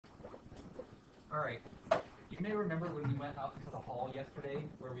All right. You may remember when we went out to the hall yesterday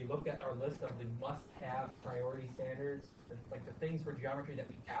where we looked at our list of the must-have priority standards, like the things for geometry that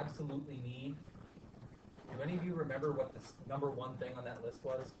we absolutely need. Do any of you remember what the number one thing on that list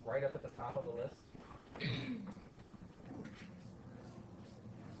was, right up at the top of the list?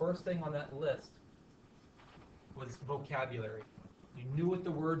 First thing on that list was vocabulary. You knew what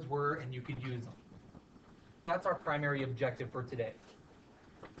the words were and you could use them. That's our primary objective for today.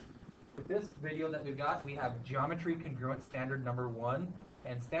 With this video that we've got, we have geometry congruent standard number one.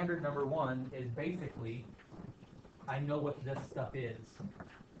 And standard number one is basically, I know what this stuff is.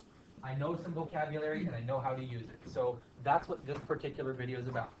 I know some vocabulary and I know how to use it. So that's what this particular video is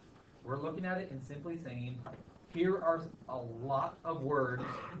about. We're looking at it and simply saying, here are a lot of words.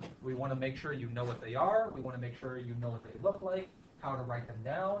 We want to make sure you know what they are. We want to make sure you know what they look like, how to write them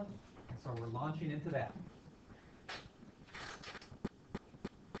down. And so we're launching into that.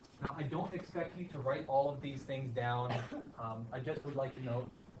 Now, I don't expect you to write all of these things down. I just would like to note,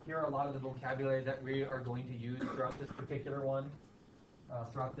 here are a lot of the vocabulary that we are going to use throughout this particular one,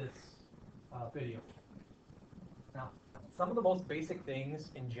 throughout this video. Now, some of the most basic things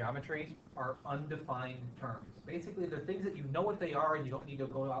in geometry are undefined terms. Basically, they're things that you know what they are and you don't need to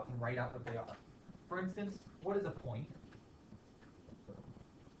go out and write out what they are. For instance, what is a point?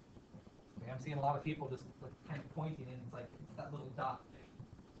 Okay, I'm seeing a lot of people just kind of pointing and it's like, it's that little dot thing.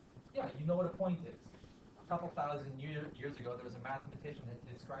 Yeah, you know what a point is. A couple thousand years ago, there was a mathematician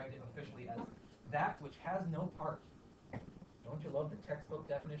that described it officially as that which has no part. Don't you love the textbook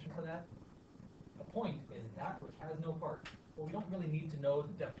definition for that? A point is that which has no part. Well, we don't really need to know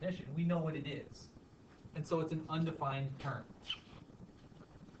the definition. We know what it is. And so it's an undefined term.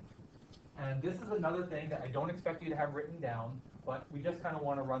 And this is another thing that I don't expect you to have written down, but we just kind of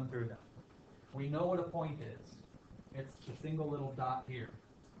want to run through them. We know what a point is. It's the single little dot here.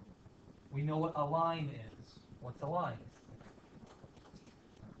 We know what a line is. What's a line?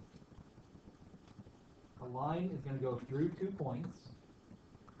 A line is going to go through 2 points,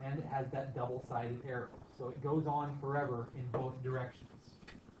 and it has that double-sided arrow. So it goes on forever in both directions.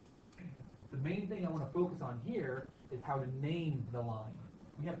 The main thing I want to focus on here is how to name the line.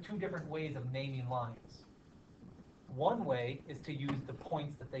 We have 2 different ways of naming lines. One way is to use the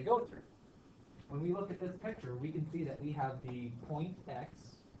points that they go through. When we look at this picture, we can see that we have the point X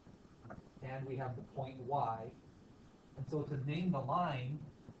and we have the point Y. And so to name the line,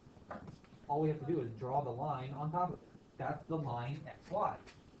 all we have to do is draw the line on top of it. That's the line XY.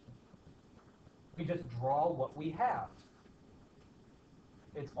 We just draw what we have.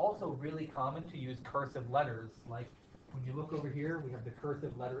 It's also really common to use cursive letters. Like when you look over here, we have the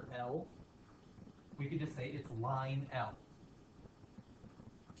cursive letter L. We could just say it's line L.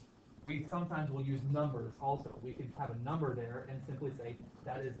 We sometimes will use numbers also. We could have a number there and simply say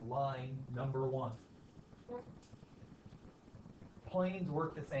that is line number 1. Planes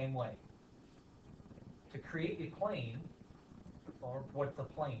work the same way. To create a plane, or what's a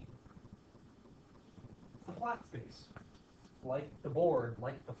plane? It's a flat space. Like the board,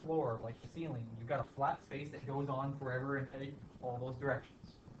 like the floor, like the ceiling. You've got a flat space that goes on forever in all those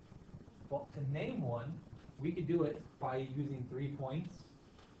directions. Well, to name one, we could do it by using 3 points.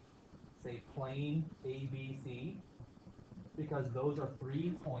 Say plane ABC, because those are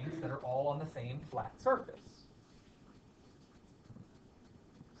 3 points that are all on the same flat surface.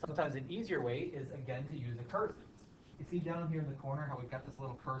 Sometimes an easier way is, again, to use a cursive. You see down here in the corner how we've got this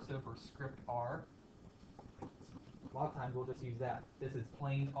little cursive or script R? A lot of times we'll just use that. This is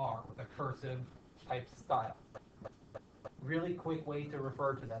plain R with a cursive type style. Really quick way to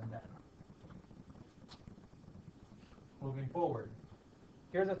refer to them then. Moving forward.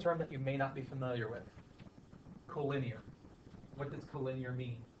 Here's a term that you may not be familiar with. Collinear. What does collinear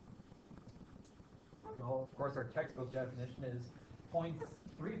mean? Well, of course, our textbook definition is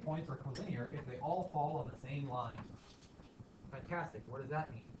 3 points are collinear if they all fall on the same line. Fantastic. What does that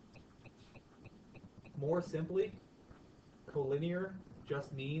mean? More simply, collinear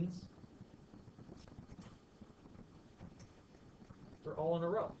just means they're all in a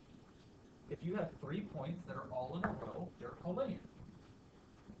row. If you have 3 points that are all in a row, they're collinear.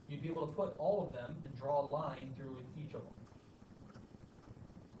 You'd be able to put all of them and draw a line through each of them.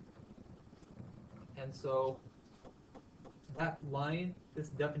 And so that line, this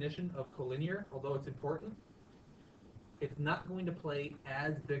definition of collinear, although it's important, it's not going to play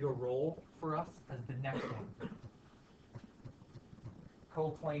as big a role for us as the next one.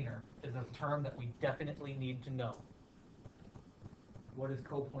 Coplanar is a term that we definitely need to know. What does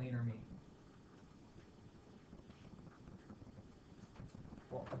coplanar mean?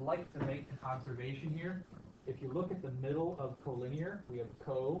 Well, I'd like to make an observation here. If you look at the middle of collinear, we have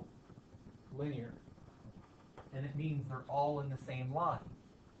co linear. And it means they're all in the same line.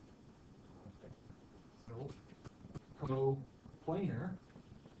 So, coplanar,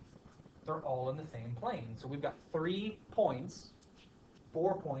 they're all in the same plane. So we've got 3 points,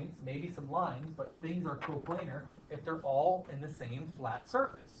 4 points, maybe some lines, but things are coplanar if they're all in the same flat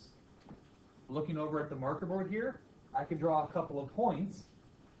surface. Looking over at the marker board here, I could draw a couple of points,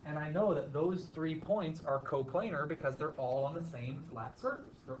 and I know that those 3 points are coplanar because they're all on the same flat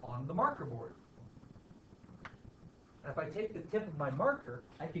surface. They're on the marker board. And if I take the tip of my marker,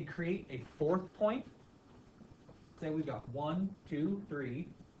 I can create a 4th point. Say we've got 1, 2, 3,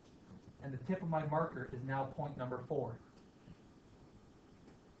 and the tip of my marker is now point number 4.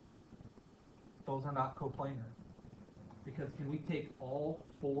 Those are not coplanar. Because can we take all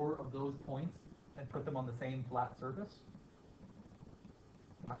 4 of those points and put them on the same flat surface?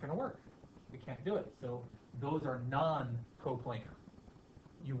 Not going to work. We can't do it. So those are non-coplanar.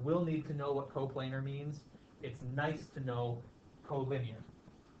 You will need to know what coplanar means. It's nice to know collinear.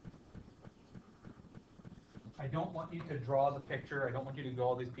 I don't want you to draw the picture. I don't want you to go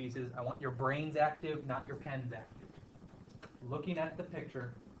all these pieces. I want your brains active, not your pens active. Looking at the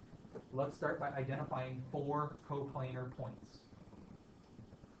picture, let's start by identifying 4 coplanar points.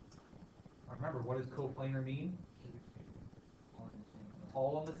 Remember, what does coplanar mean?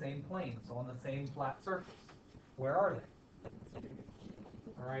 All on the same plane, so on the same flat surface. Where are they?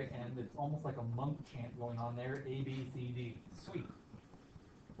 All right, and it's almost like a monk chant going on there. A, B, C, D. Sweet.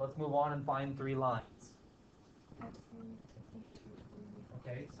 Let's move on and find 3 lines.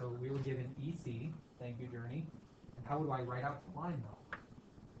 Okay, so we were given EC. Thank you, Journey. And how do I write out the line, though?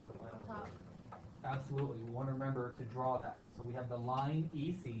 Absolutely. We want to remember to draw that. So we have the line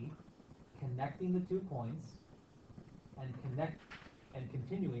EC connecting the 2 points and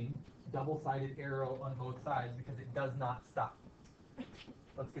continuing double-sided arrow on both sides because it does not stop.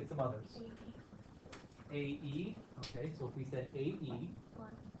 Let's get some others. AE. Okay, so if we said AE,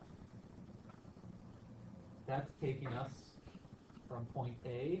 that's taking us from point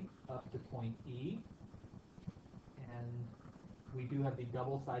A up to point E. And we do have the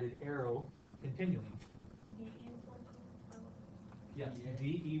double-sided arrow continuing. Yes,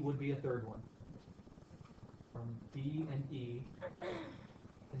 DE would be a 3rd one. From B and E,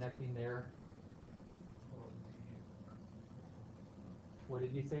 connecting there. What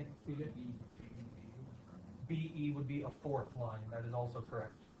did you say, CJ? BE would be a 4th line. That is also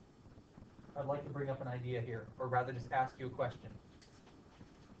correct. I'd like to bring up an idea here, or rather just ask you a question.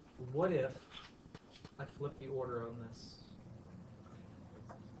 What if I flip the order on this?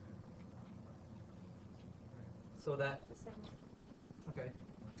 So that, okay,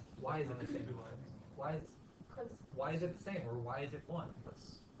 why is it the same? Why is it the same, or why is it 1?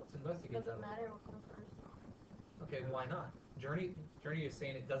 Let's investigate that. It doesn't matter what comes first. Okay, why not? Journey is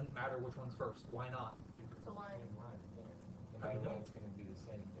saying it doesn't matter which one's first. Why not? It's a line. I know. It's going to do the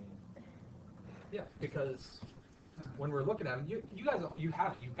same thing. Yeah, because when we're looking at them, you guys, you've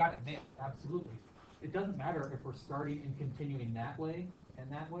got it nailed, absolutely. It doesn't matter if we're starting and continuing that way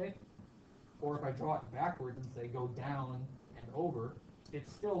and that way, or if I draw it backwards and say go down and over,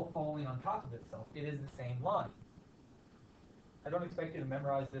 it's still falling on top of itself. It is the same line. I don't expect you to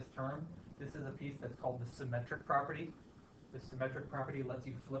memorize this term. This is a piece that's called the symmetric property. The symmetric property lets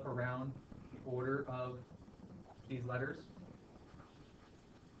you flip around the order of these letters.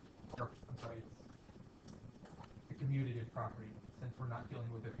 Or, I'm sorry, it's the commutative property, since we're not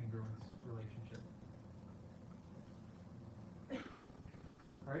dealing with a congruence relationship.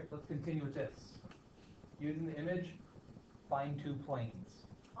 All right, let's continue with this. Using the image, find 2 planes.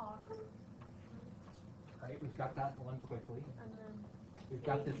 All right, we've got that one quickly. And then We've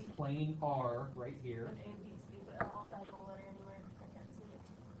got this plane R right here. an A, B, C, but I'll type a letter anywhere. I can't see it.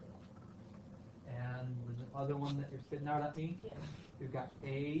 And the other one that you're spitting out at me, Yeah. we've got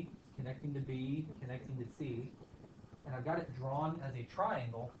A connecting to B, connecting to C. And I've got it drawn as a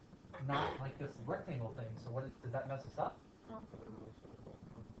triangle, not like this rectangle thing. So does that mess us up? No.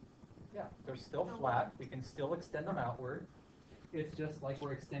 Yeah, they're still flat. We can still extend them outward. It's just like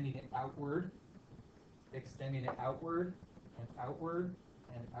we're extending it outward, and outward,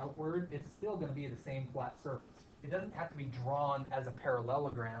 and outward. It's still going to be the same flat surface. It doesn't have to be drawn as a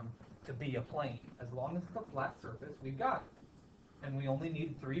parallelogram to be a plane. As long as it's a flat surface, we've got it. And we only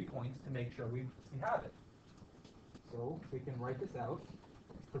need 3 points to make sure we have it. So we can write this out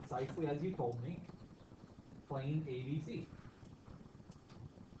precisely as you told me. Plane ABC.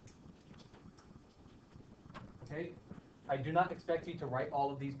 Okay? I do not expect you to write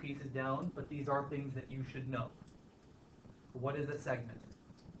all of these pieces down, but these are things that you should know. What is a segment?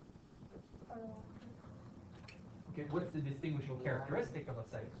 Okay, what's the distinguishing characteristic of a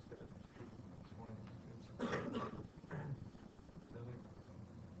segment?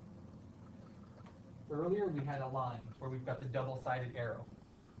 Earlier we had a line where we've got the double-sided arrow.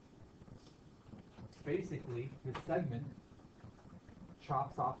 Basically, the segment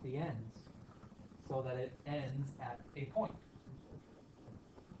chops off the ends so that it ends at a point.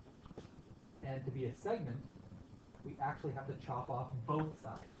 And to be a segment, we actually have to chop off both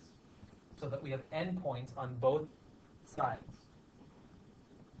sides so that we have endpoints on both sides.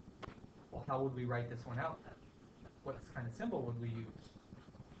 Well, how would we write this one out then? What kind of symbol would we use?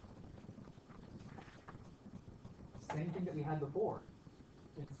 Same thing that we had before.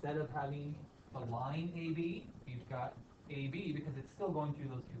 Instead of having the line AB, you've got AB because it's still going through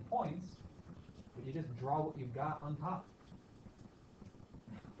those 2 points, but you just draw what you've got on top.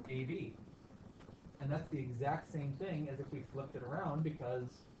 AB. And that's the exact same thing as if we flipped it around, because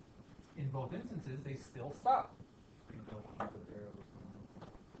in both instances they still stop.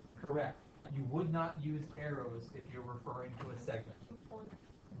 Correct. You would not use arrows if you're referring to a segment.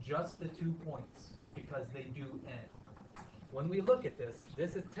 Just the 2 points, because they do end. When we look at this,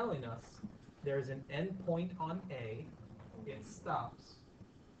 this is telling us there's an endpoint on A, it stops.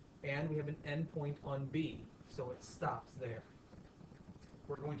 And we have an endpoint on B, so it stops there.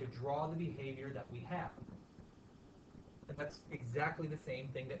 We're going to draw the behavior that we have. And that's exactly the same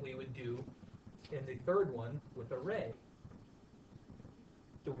thing that we would do in the third one with array.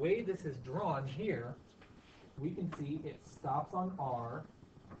 The way this is drawn here, we can see it stops on R,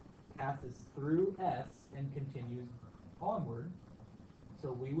 passes through S, and continues onward.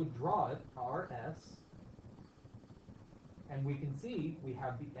 So we would draw it, RS, and we can see we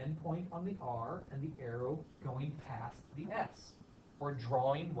have the endpoint on the R and the arrow going past the S. We're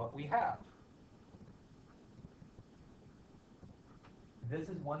drawing what we have. This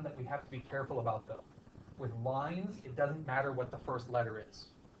is one that we have to be careful about though. With lines, it doesn't matter what the first letter is.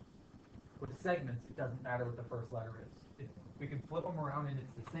 With segments, it doesn't matter what the first letter is. We can flip them around and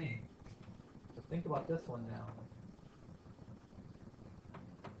it's the same. So think about this one now.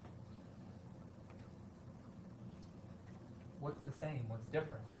 What's the same? What's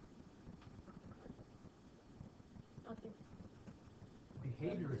different? Okay.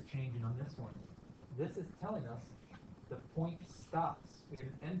 Behavior is changing on this one. This is telling us the point stops. We have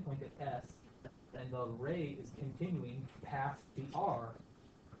an endpoint at S, and the array is continuing past the R.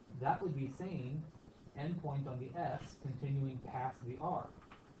 That would be saying endpoint on the S continuing past the R.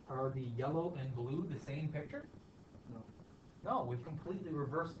 Are the yellow and blue the same picture? No. No, we've completely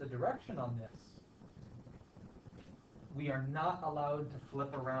reversed the direction on this. We are not allowed to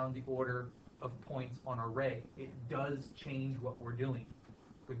flip around the order of points on array. It does change what we're doing.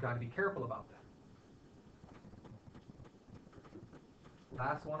 We've got to be careful about that.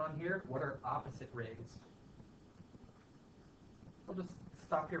 Last one on here, what are opposite rays? I'll just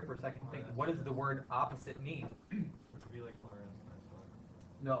stop here for a second and think, what does the word opposite mean? Be like RS and SR.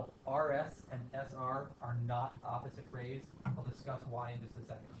 No, RS and SR are not opposite rays. I'll discuss why in just a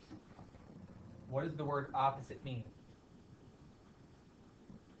second. What does the word opposite mean?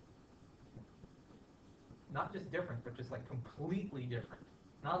 Not just different, but just like completely different.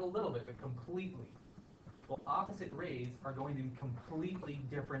 Not a little bit, but completely. Well, opposite rays are going in completely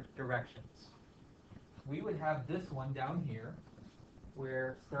different directions. We would have this one down here,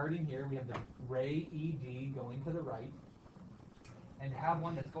 where starting here we have the ray ED going to the right, and have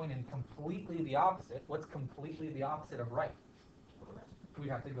one that's going in completely the opposite. What's completely the opposite of right? We'd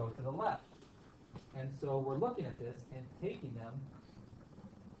have to go to the left. And so we're looking at this and taking them.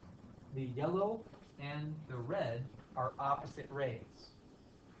 The yellow and the red are opposite rays.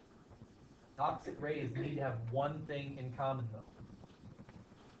 Opposite rays need to have one thing in common though.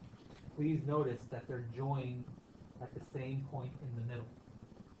 Please notice that they're joined at the same point in the middle.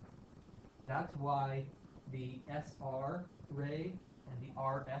 That's why the SR ray and the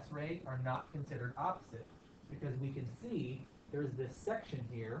RS ray are not considered opposite, because we can see there's this section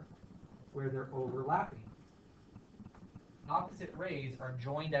here where they're overlapping. Opposite rays are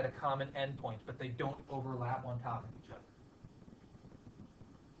joined at a common endpoint, but they don't overlap on top of each other.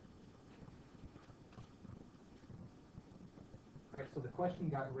 Okay, so the question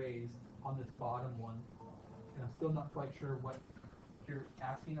got raised on this bottom one, and I'm still not quite sure what you're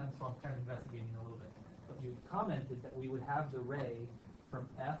asking, and so I'm kind of investigating a little bit. But you commented that we would have the ray from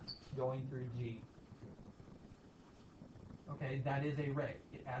F going through G. Okay, that is a ray.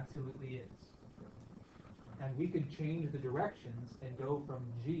 It absolutely is. And we could change the directions and go from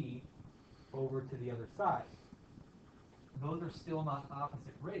G over to the other side. Those are still not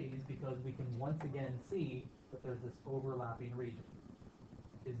opposite rays because we can once again see that there's this overlapping region.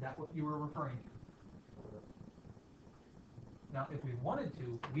 Is that what you were referring to? Now, if we wanted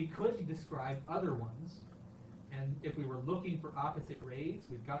to, we could describe other ones And if we were looking for opposite rays,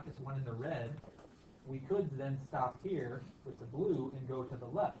 we've got this one in the red, we could then stop here with the blue and go to the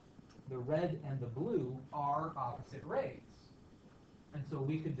left. The red and the blue are opposite rays. And so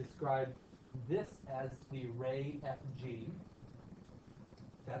we could describe this as the ray FG.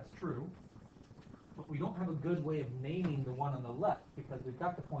 That's true. But we don't have a good way of naming the one on the left because we've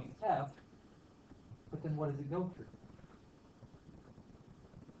got the point F, but then what does it go through?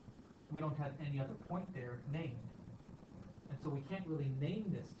 We don't have any other point there named. And so we can't really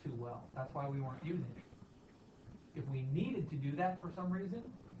name this too well. That's why we weren't using it. If we needed to do that for some reason,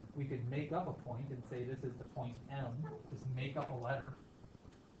 we could make up a point and say this is the point M, just make up a letter.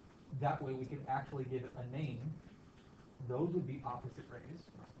 That way we could actually give it a name. Those would be opposite rays.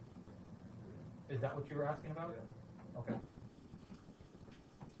 Is that what you were asking about? Yeah. Okay.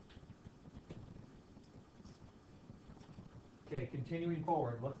 Okay, continuing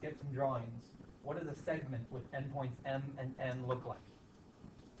forward, let's get some drawings. What does a segment with endpoints M and N look like?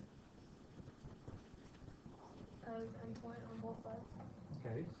 As endpoint on both sides.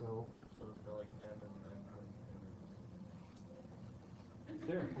 Okay, so So it's got like M and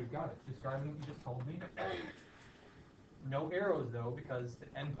there, we've got it. Describing what you just told me. No arrows though, because the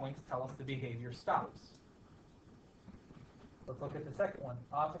endpoints tell us the behavior stops. Let's look at the second one.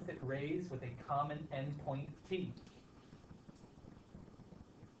 Opposite rays with a common endpoint T.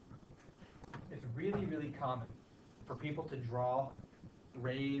 It's really, really common for people to draw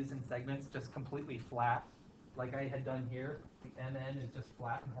rays and segments just completely flat, like I had done here. The MN is just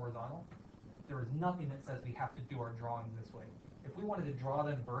flat and horizontal. There is nothing that says we have to do our drawings this way. If we wanted to draw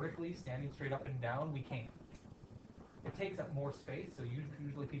them vertically, standing straight up and down, we can't. It takes up more space, so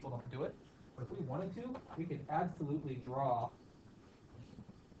usually people don't do it. But if we wanted to, we could absolutely draw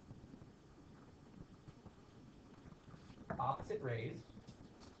opposite rays.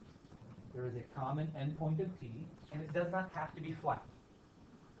 There is a common endpoint of T, and it does not have to be flat.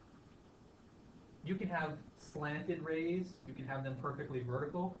 You can have slanted rays, you can have them perfectly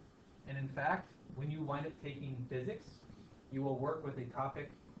vertical, and in fact, when you wind up taking physics, you will work with a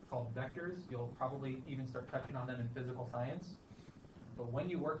topic called vectors. You'll probably even start touching on them in physical science. But when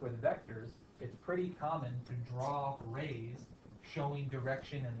you work with vectors, it's pretty common to draw rays showing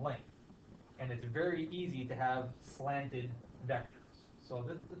direction and length. And it's very easy to have slanted vectors. So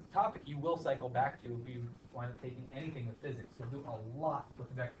this topic you will cycle back to if you wind up taking anything with physics. You'll do a lot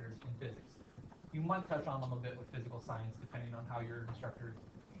with vectors in physics. You might touch on them a bit with physical science, depending on how your instructor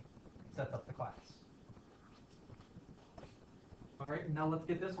sets up the class. All right, now let's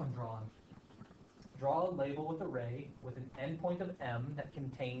get this one drawn. Draw a label with a ray with an endpoint of M that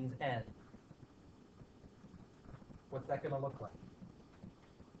contains N. What's that going to look like?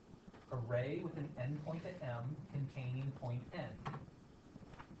 A ray with an endpoint at M containing point N.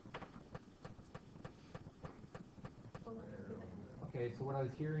 Okay, so what I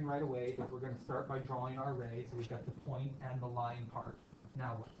was hearing right away is we're going to start by drawing our ray. So we've got the point and the line part.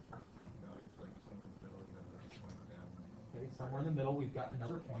 Now what? No, it's like something middle of the point M. Okay, somewhere in the middle we've got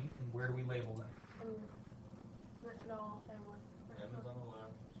another point, and where do we label them? No, I would. M is on the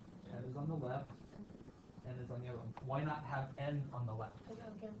left. N is on the left, N is on the other one. Why not have N on the left?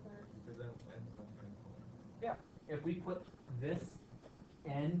 Because Because N is on the endpoint. Yeah, if we put this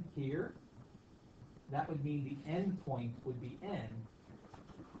N here, that would mean the end point would be N,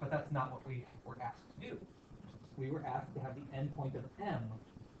 but that's not what we were asked to do. We were asked to have the end point of M,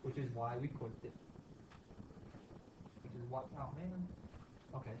 which is why we put it. Which is what, oh man.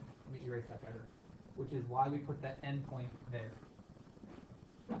 Okay, let me erase that better. Which is why we put that end point there.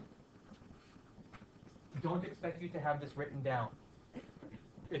 Don't expect you to have this written down.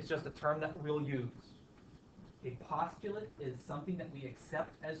 It's just a term that we'll use. A postulate is something that we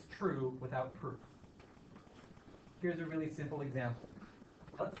accept as true without proof. Here's a really simple example.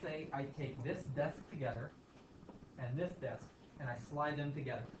 Let's say I take this desk together and this desk and I slide them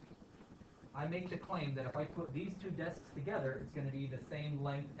together. I make the claim that if I put these two desks together, it's going to be the same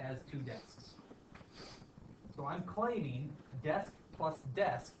length as two desks. So I'm claiming desk plus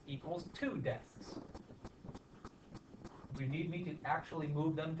desk equals two desks. Do you need me to actually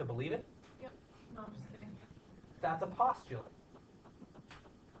move them to believe it? Yep. No, I'm just kidding. That's a postulate.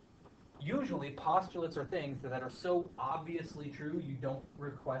 Usually postulates are things that are so obviously true you don't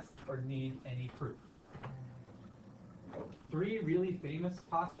request or need any proof. Three really famous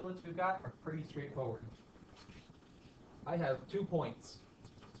postulates we've got are pretty straightforward. I have 2 points.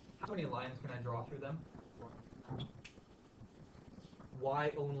 How many lines can I draw through them?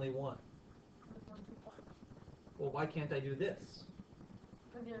 Why only one? Well, why can't I do this?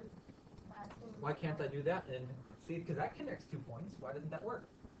 Because you're asking. Why can't I do that? And see, because that connects 2 points. Why doesn't that work?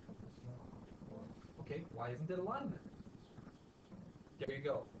 Okay, Okay, why isn't it alignment? There you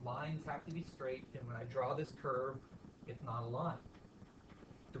go. Lines have to be straight, and when I draw this curve, it's not a line.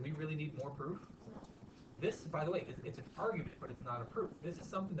 Do we really need more proof? This, by the way, it's an argument, but it's not a proof. This is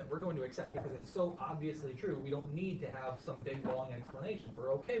something that we're going to accept because it's so obviously true. We don't need to have some big, long explanation.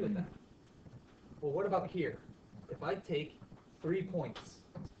 We're okay with that. Well, what about here? If I take 3 points,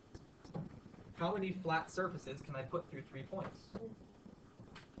 how many flat surfaces can I put through 3 points?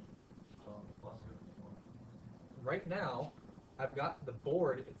 Plus Right now, I've got the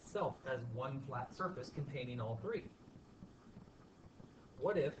board itself as one flat surface containing all 3.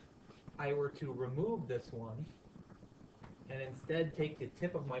 What if I were to remove this one and instead take the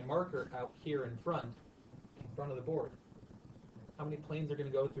tip of my marker out here in front of the board? How many planes are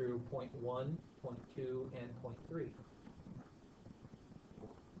going to go through point 1, point 2, and point 3?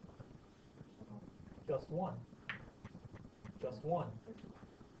 Just one. Just one.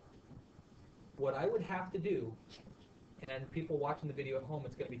 What I would have to do, and people watching the video at home,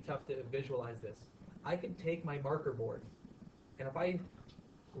 it's going to be tough to visualize this. I could take my marker board, and if I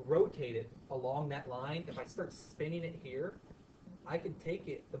rotate it along that line, if I start spinning it here, I could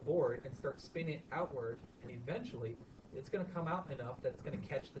take the board and start spinning it outward, and eventually it's going to come out enough that it's going to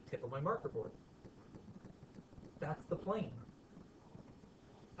catch the tip of my marker board. That's the plane.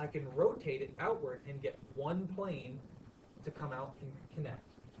 I can rotate it outward and get one plane to come out and connect.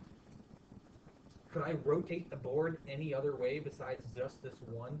 Could I rotate the board any other way besides just this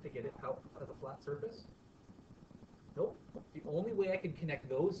one to get it out as a flat surface? Nope. The only way I can connect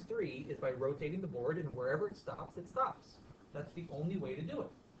those 3 is by rotating the board, and wherever it stops, it stops. That's the only way to do it.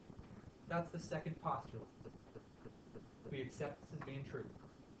 That's the second postulate. We accept this as being true.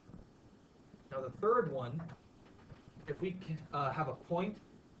 Now the third one, if we have a point,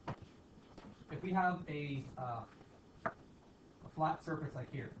 if we have a flat surface like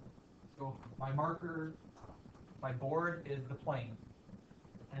here, so my marker, my board is the plane,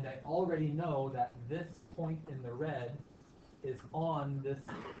 and I already know that this point in the red is on this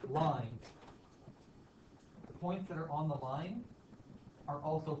line. The points that are on the line are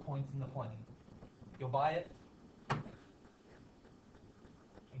also points in the plane. You'll buy it? You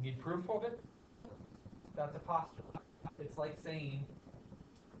need proof of it? That's a postulate. It's like saying,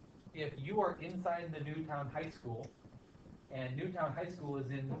 if you are inside the Newtown High School, and Newtown High School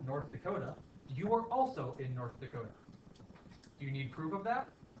is in North Dakota, you are also in North Dakota. Do you need proof of that?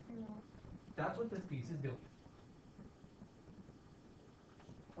 No. That's what this piece is doing.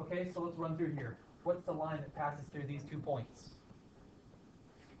 Okay, so let's run through here. What's the line that passes through these 2 points?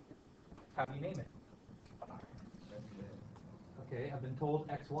 How do you name it? Okay, I've been told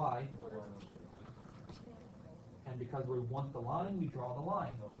XY, and because we want the line, we draw the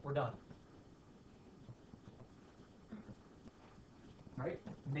line. We're done. Right?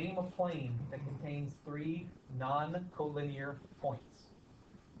 Name a plane that contains 3 non-collinear points.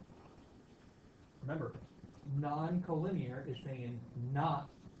 Remember, non-collinear is saying not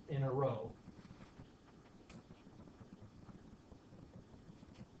in a row.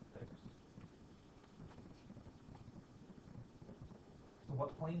 So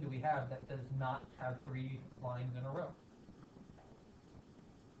what plane do we have that does not have 3 lines in a row?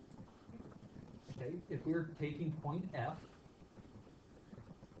 Okay, if we're taking point F,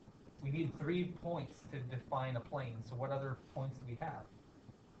 we need 3 points to define a plane. So what other points do we have?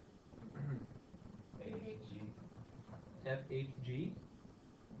 FHG.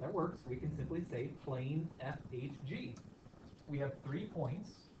 That works. We can simply say plane FHG. We have 3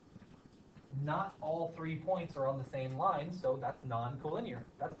 points. Not all 3 points are on the same line, so that's non-collinear.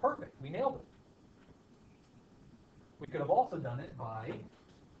 That's perfect. We nailed it. We could have also done it by,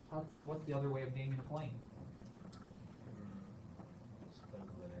 what's the other way of naming a plane?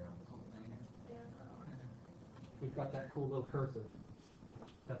 We've got that cool little cursive.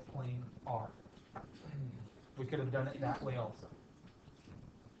 That's plane R. We could have done it that way also.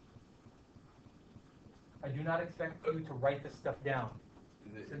 I do not expect you to write this stuff down.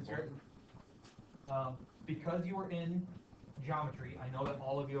 Since you're, because you are in geometry, I know that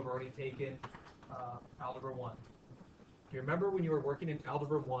all of you have already taken Algebra 1. You remember when you were working in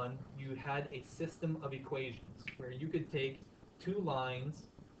Algebra 1, you had a system of equations where you could take 2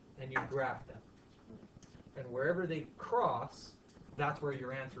 lines and you graph them. And wherever they cross, that's where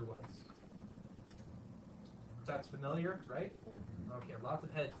your answer was. That's familiar, right? Okay, lots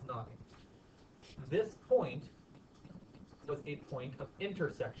of heads nodding. This point was a point of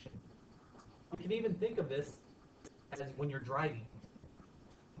intersection. You can even think of this as when you're driving.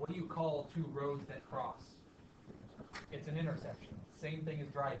 What do you call 2 roads that cross? It's an intersection. Same thing as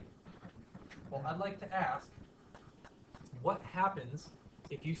driving. Well, I'd like to ask, what happens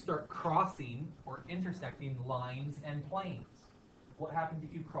if you start crossing or intersecting lines and planes? What happens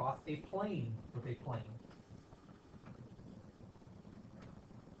if you cross a plane with a plane?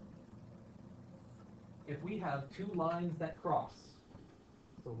 If we have two lines that cross,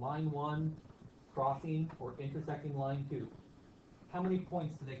 so line 1 crossing or intersecting line 2, how many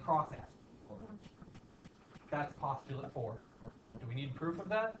points do they cross at? That's postulate 4. Do we need proof of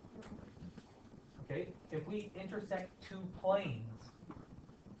that? Okay, if we intersect two planes,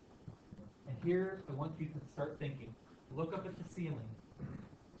 and here I want you to start thinking, look up at the ceiling.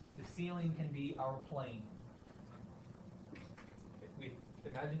 The ceiling can be our plane. If we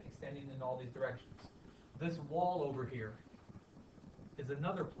imagine extending in all these directions. This wall over here is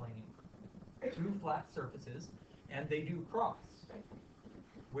another plane. Two flat surfaces, and they do cross.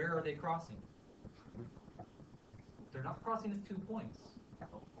 Where are they crossing? They're not crossing at 2 points.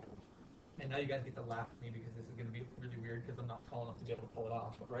 And now you guys get to laugh at me because this is going to be really weird because I'm not tall enough to be able to pull it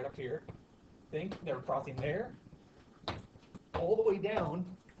off. But right up here, think they're crossing there, all the way down.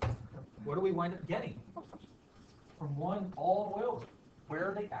 What do we wind up getting? From one all the way over. Where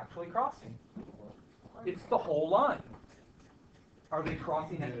are they actually crossing? It's the whole line. Are they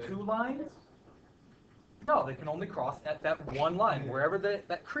crossing at 2 lines? No, they can only cross at that one line. Wherever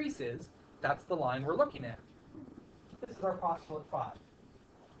that crease is, that's the line we're looking at. This is our postulate 5.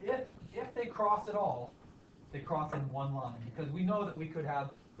 If they cross at all, they cross in one line, because we know that we could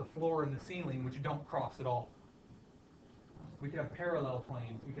have the floor and the ceiling which don't cross at all. We could have parallel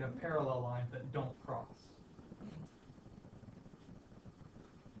planes, we could have parallel lines that don't cross.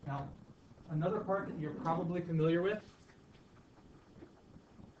 Now, another part that you're probably familiar with,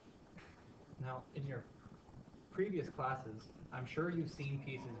 now in your previous classes, I'm sure you've seen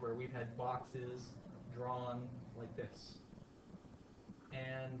pieces where we've had boxes drawn like this.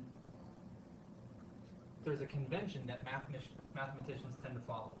 And there's a convention that mathematicians tend to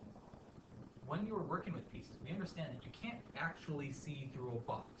follow. When you are working with pieces, we understand that you can't actually see through a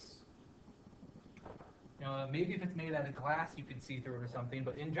box. You know, maybe if it's made out of glass, you can see through it or something,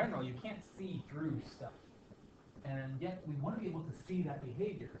 but in general, you can't see through stuff. And yet, we want to be able to see that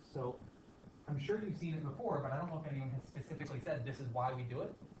behavior. So, I'm sure you've seen it before, but I don't know if anyone has specifically said this is why we do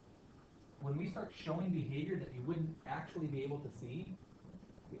it. When we start showing behavior that you wouldn't actually be able to see,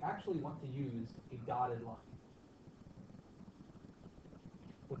 we actually want to use a dotted line.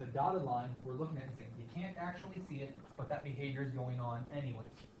 With a dotted line, we're looking at it and saying, you can't actually see it, but that behavior is going on anyways.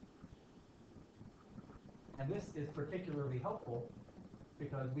 And this is particularly helpful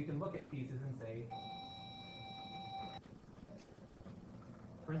because we can look at pieces and say,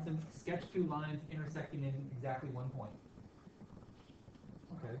 for instance, sketch 2 lines intersecting in exactly 1 point.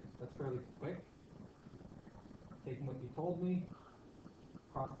 Okay, that's fairly quick. Taking what you told me,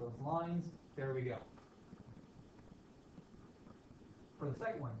 cross those lines, there we go. For the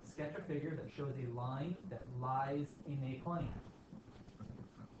second one, sketch a figure that shows a line that lies in a plane.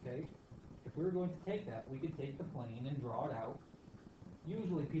 Okay, if we were going to take that, we could take the plane and draw it out.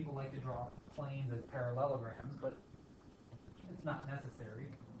 Usually people like to draw planes as parallelograms, but it's not necessary.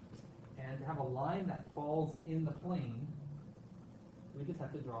 And to have a line that falls in the plane, we just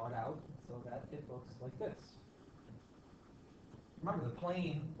have to draw it out so that it looks like this. Remember, the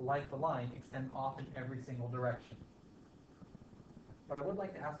plane, like the line, extends off in every single direction. But I would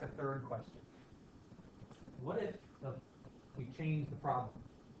like to ask a third question. What if we change the problem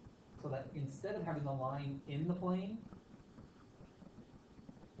so that instead of having the line in the plane,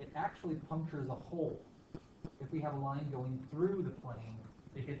 it actually punctures a hole? If we have a line going through the plane,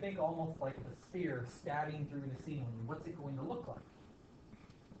 if you think almost like a sphere stabbing through the ceiling, what's it going to look like?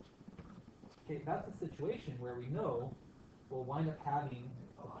 Okay, that's a situation where we know we'll wind up having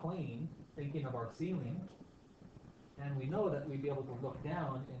a plane thinking of our ceiling, and we know that we'd be able to look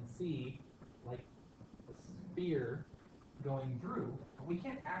down and see like a sphere going through, but we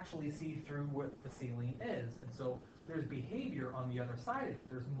can't actually see through what the ceiling is, and so there's behavior on the other side of it.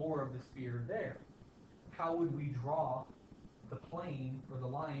 There's more of the sphere there. How would we draw the plane or the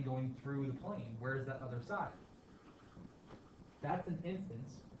line going through the plane? Where's that other side? That's an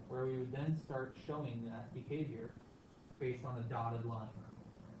instance where we would then start showing that behavior based on a dotted line.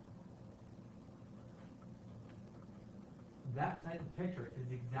 That type of picture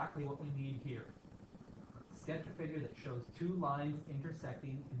is exactly what we need here. Sketch a figure that shows 2 lines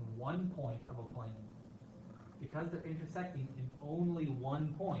intersecting in 1 point of a plane. Because they're intersecting in only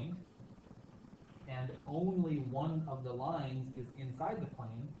 1 point, and only one of the lines is inside the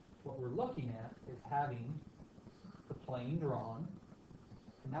plane, what we're looking at is having the plane drawn.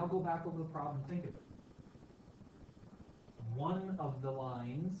 And now go back over the problem and think of it. One of the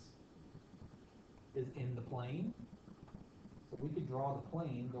lines is in the plane, So we could draw the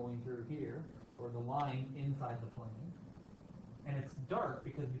plane going through here, or the line inside the plane. And it's dark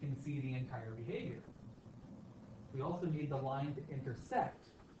because we can see the entire behavior. We also need the line to intersect,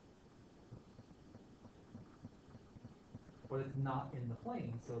 but it's not in the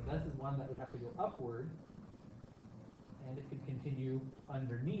plane. So this is one that would have to go upward, and it could continue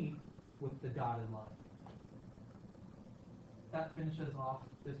underneath with the dotted line. That finishes off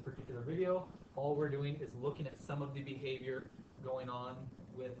this particular video. All we're doing is looking at some of the behavior going on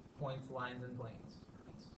with points, lines, and planes.